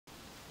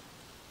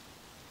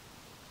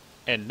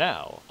And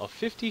now, a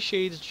 50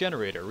 Shades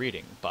generator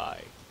reading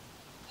by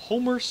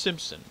Homer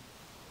Simpson.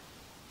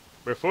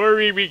 Before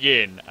we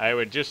begin, I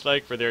would just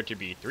like for there to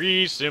be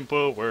 3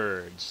 simple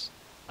words.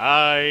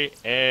 I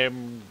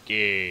am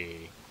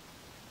gay.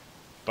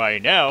 By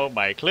now,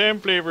 my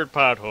clam-flavored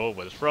pothole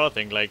was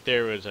frothing like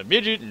there was a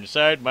midget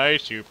inside my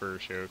super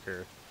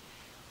soaker.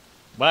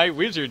 My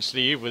wizard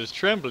sleeve was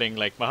trembling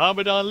like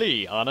Muhammad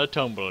Ali on a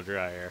tumble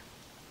dryer.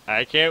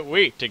 I can't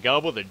wait to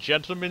gobble the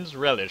gentleman's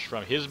relish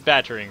from his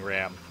battering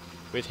ram.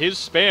 With his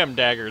spam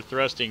dagger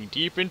thrusting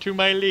deep into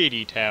my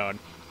lady town,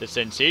 the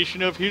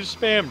sensation of his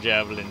spam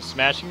javelin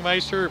smashing my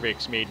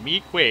cervix made me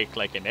quake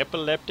like an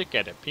epileptic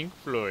at a Pink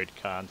Floyd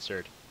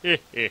concert.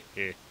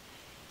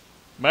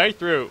 My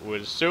throat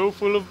was so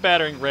full of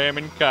battering ram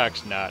and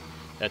cocksnot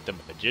that the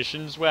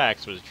magician's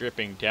wax was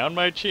dripping down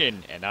my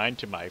chin and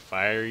onto my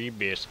fiery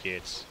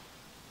biscuits.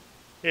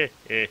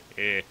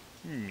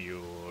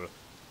 Mule.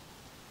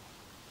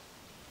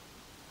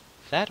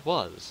 That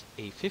was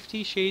a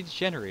 50 Shades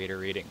generator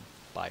reading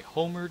by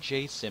Homer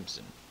J.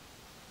 Simpson.